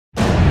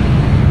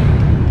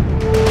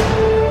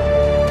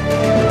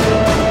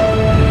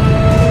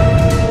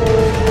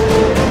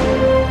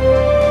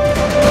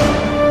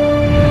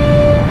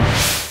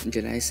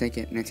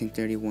2nd,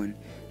 1931,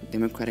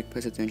 Democratic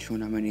presidential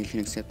nomination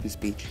acceptance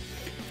speech,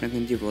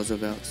 Franklin D.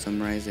 Roosevelt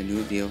summarized the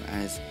New Deal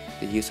as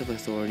the use of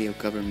authority of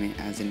government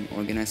as an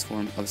organized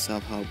form of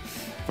self-help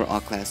for all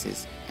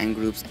classes and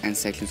groups and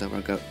sections of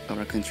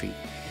our country.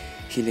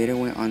 He later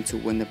went on to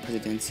win the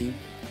presidency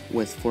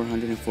with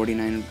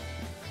 449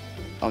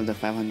 of the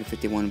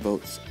 551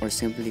 votes, or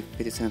simply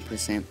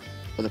 57%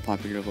 of the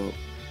popular vote.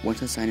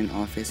 Once assigned in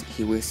office,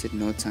 he wasted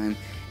no time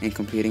in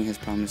completing his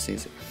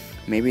promises.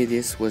 Maybe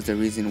this was the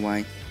reason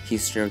why he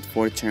served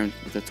 4 terms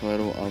with a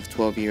total of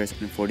 12 years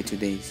and 42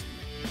 days.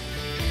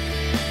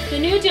 The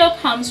New Deal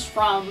comes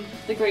from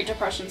the Great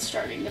Depression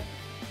starting. The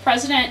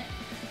president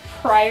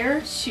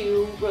prior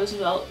to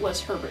Roosevelt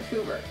was Herbert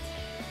Hoover.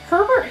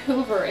 Herbert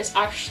Hoover is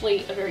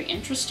actually a very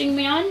interesting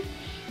man.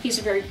 He's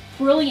a very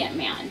brilliant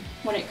man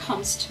when it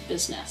comes to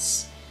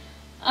business.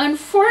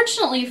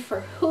 Unfortunately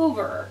for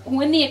Hoover,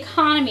 when the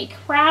economy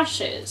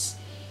crashes,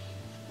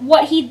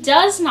 what he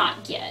does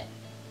not get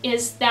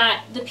is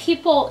that the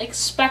people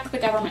expect the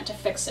government to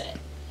fix it.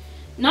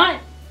 Not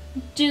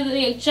do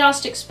they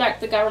just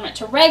expect the government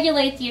to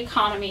regulate the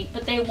economy,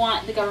 but they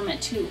want the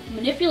government to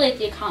manipulate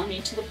the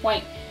economy to the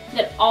point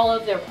that all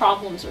of their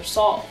problems are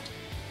solved.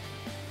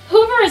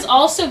 Hoover is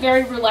also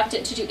very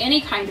reluctant to do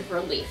any kind of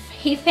relief.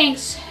 He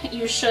thinks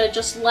you should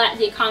just let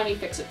the economy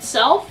fix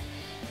itself,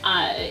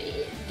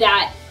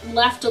 that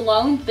left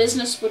alone,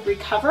 business would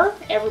recover,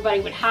 everybody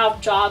would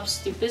have jobs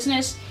through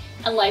business,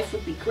 and life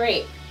would be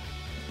great.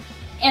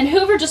 And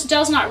Hoover just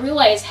does not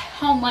realize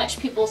how much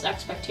people's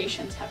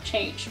expectations have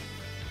changed.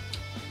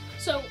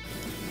 So,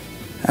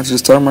 after the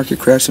stock market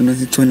crash in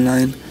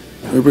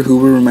 1929, Herbert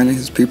Hoover reminded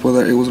his people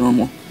that it was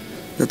normal,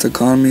 that the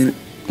economy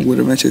would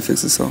eventually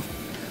fix itself.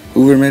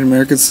 Hoover made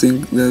Americans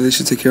think that they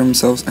should take care of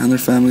themselves and their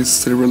families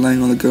instead of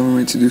relying on the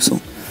government to do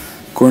so.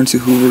 According to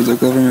Hoover, the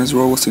government's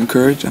role was to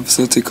encourage and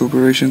facilitate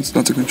corporations,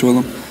 not to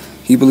control them.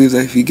 He believed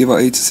that if he gave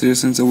out aid to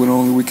citizens, it would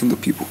only weaken the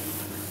people.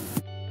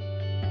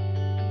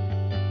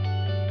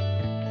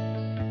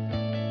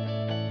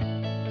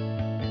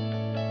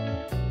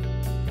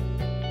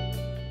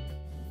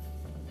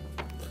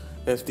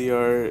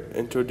 FDR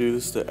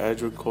introduced the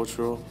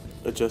Agricultural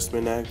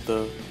Adjustment Act.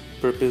 The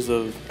purpose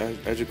of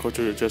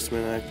Agricultural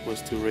Adjustment Act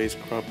was to raise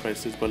crop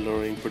prices by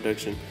lowering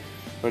production.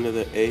 Under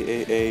the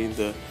AAA,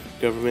 the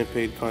government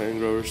paid cotton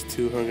growers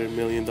 $200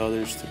 million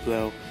to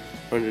plow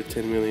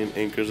 110 million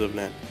acres of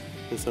land.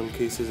 In some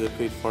cases, it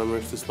paid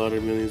farmers to slaughter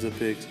millions of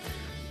pigs.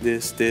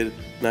 This did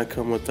not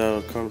come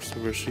without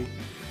controversy.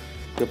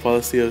 The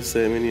policy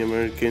upset many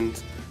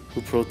Americans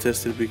who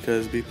protested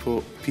because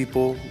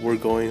people were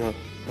going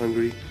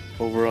hungry.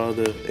 Overall,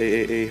 the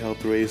AAA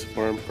helped raise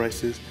farm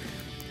prices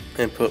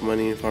and put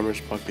money in farmers'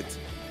 pockets.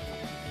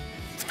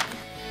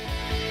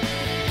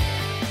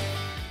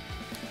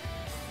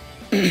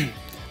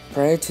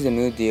 Prior to the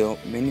New Deal,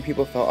 many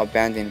people felt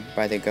abandoned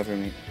by the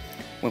government.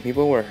 When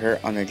people were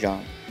hurt on their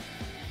job,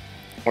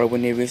 or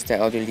when they reached the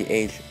elderly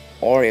age,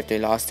 or if they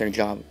lost their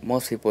job,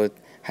 most people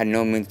had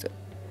no means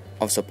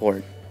of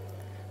support.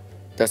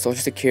 The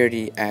Social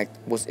Security Act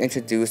was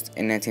introduced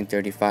in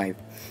 1935.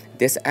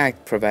 This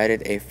act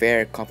provided a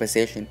fair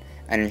compensation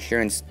and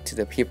insurance to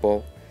the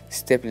people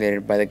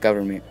stipulated by the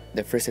government,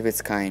 the first of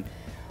its kind,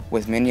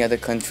 with many other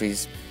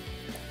countries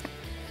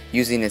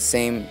using the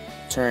same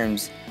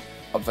terms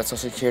of the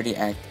Social Security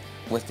Act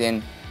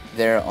within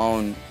their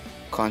own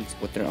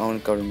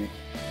government.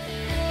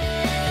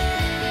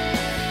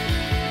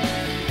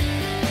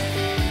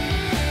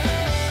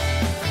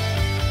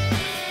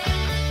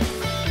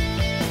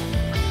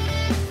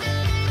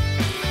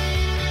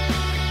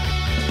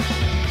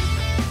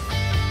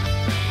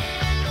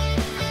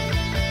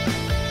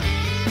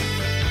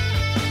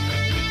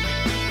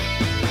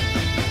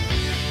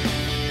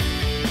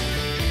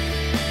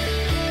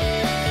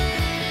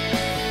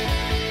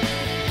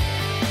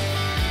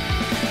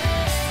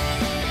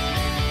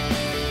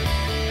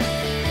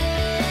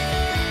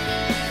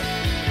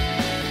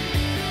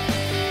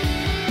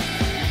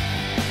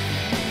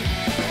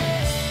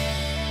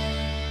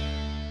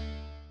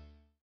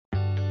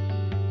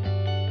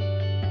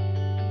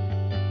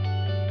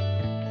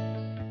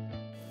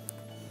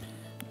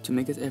 To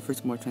make his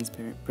efforts more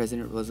transparent,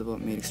 President Roosevelt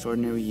made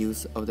extraordinary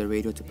use of the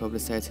radio to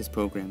publicize his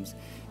programs.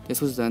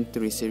 This was done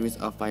through a series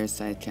of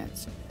fireside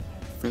chats.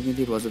 Franklin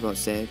D. Roosevelt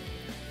said,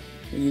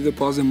 "When you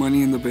deposit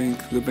money in the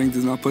bank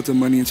does not put the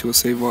money into a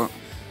safe vault.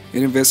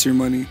 It invests your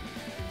money.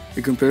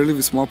 A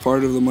comparatively small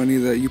part of the money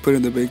that you put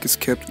in the bank is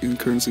kept in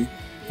currency.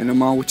 An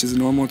amount which is in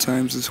normal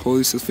times is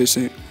wholly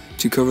sufficient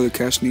to cover the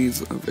cash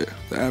needs of the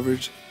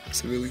average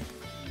civilian."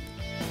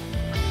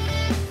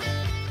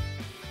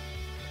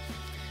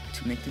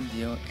 To make the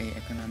deal an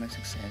economic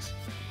success,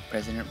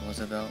 President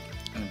Roosevelt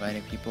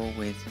invited people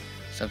with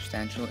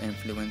substantial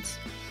influence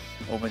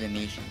over the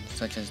nation,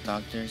 such as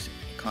doctors,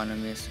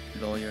 economists,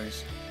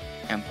 lawyers,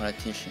 and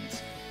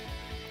politicians,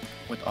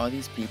 with all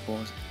these people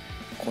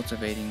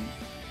cultivating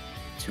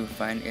to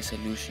find a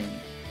solution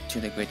to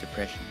the Great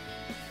Depression.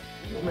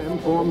 These men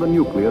form the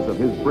nucleus of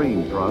his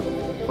brain trust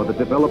for the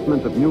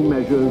development of new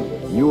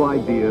measures, new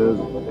ideas,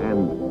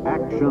 and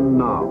action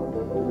now.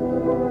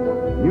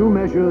 New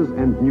measures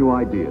and new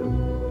ideas.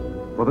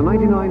 For the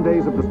 99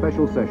 days of the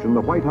special session,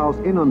 the White House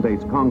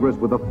inundates Congress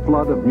with a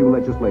flood of new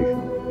legislation.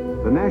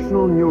 The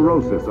national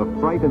neurosis of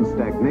fright and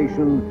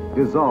stagnation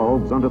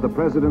dissolves under the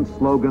president's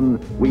slogan,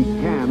 "We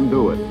can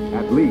do it.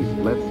 At least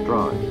let's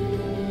try."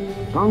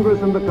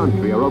 Congress and the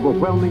country are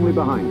overwhelmingly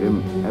behind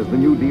him as the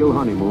New Deal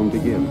honeymoon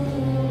begins.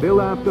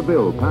 Bill after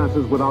bill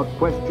passes without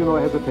question or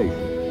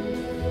hesitation.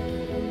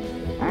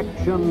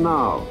 Action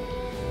now.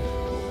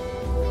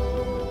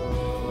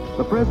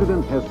 The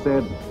president has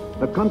said,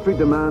 the country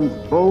demands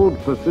bold,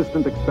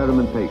 persistent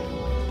experimentation.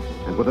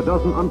 And with a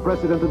dozen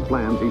unprecedented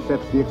plans, he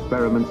sets the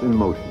experiments in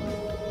motion.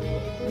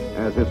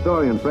 As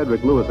historian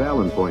Frederick Lewis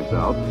Allen points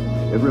out,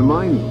 it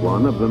reminds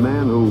one of the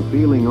man who,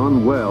 feeling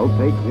unwell,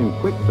 takes in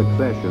quick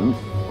succession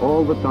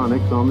all the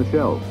tonics on the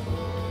shelf.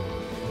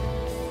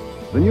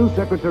 The new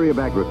Secretary of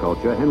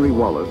Agriculture, Henry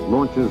Wallace,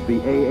 launches the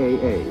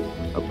AAA,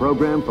 a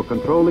program for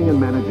controlling and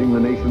managing the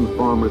nation's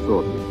farm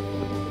resources.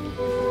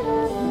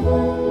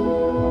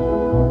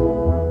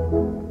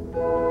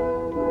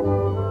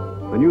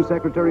 The new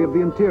Secretary of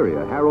the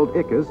Interior, Harold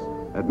Ickes,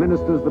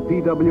 administers the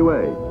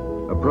PWA,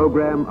 a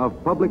program of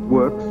public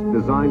works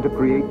designed to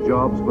create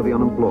jobs for the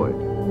unemployed.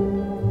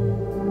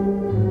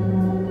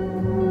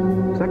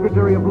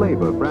 Secretary of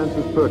Labor,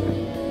 Frances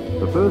Perkins,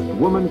 the first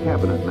woman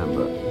cabinet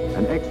member,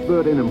 an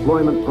expert in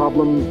employment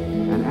problems,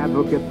 an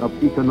advocate of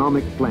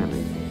economic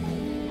planning.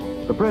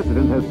 The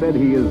president has said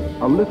he is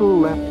a little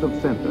left of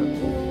center.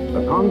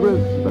 The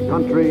Congress, the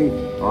country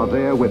are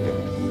there with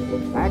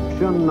him.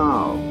 Action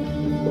now.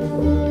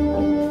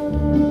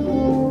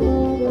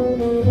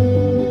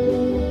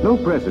 No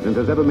president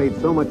has ever made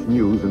so much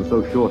news in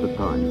so short a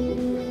time.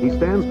 He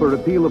stands for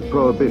repeal of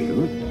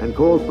prohibition and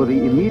calls for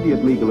the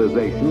immediate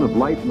legalization of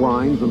light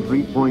wines and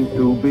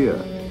 3.2 beer,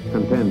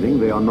 contending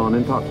they are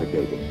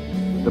non-intoxicating.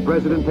 The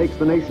president takes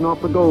the nation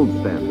off the gold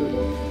standard.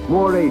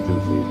 More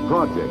agencies,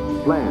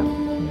 projects,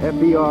 plans,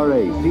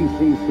 FDRA,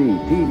 CCC,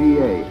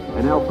 TVA,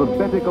 an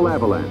alphabetical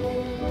avalanche.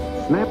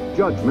 Snap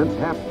judgments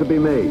have to be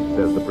made,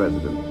 says the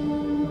president.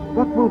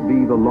 What will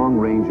be the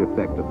long-range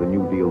effect of the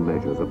New Deal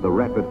measures, of the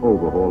rapid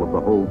overhaul of the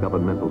whole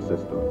governmental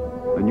system?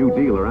 The New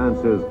Dealer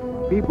answers,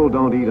 people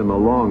don't eat in the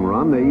long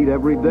run, they eat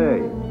every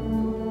day.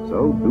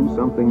 So do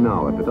something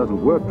now. If it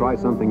doesn't work, try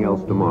something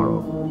else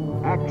tomorrow.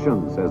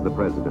 Action, says the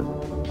president.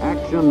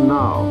 Action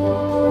now.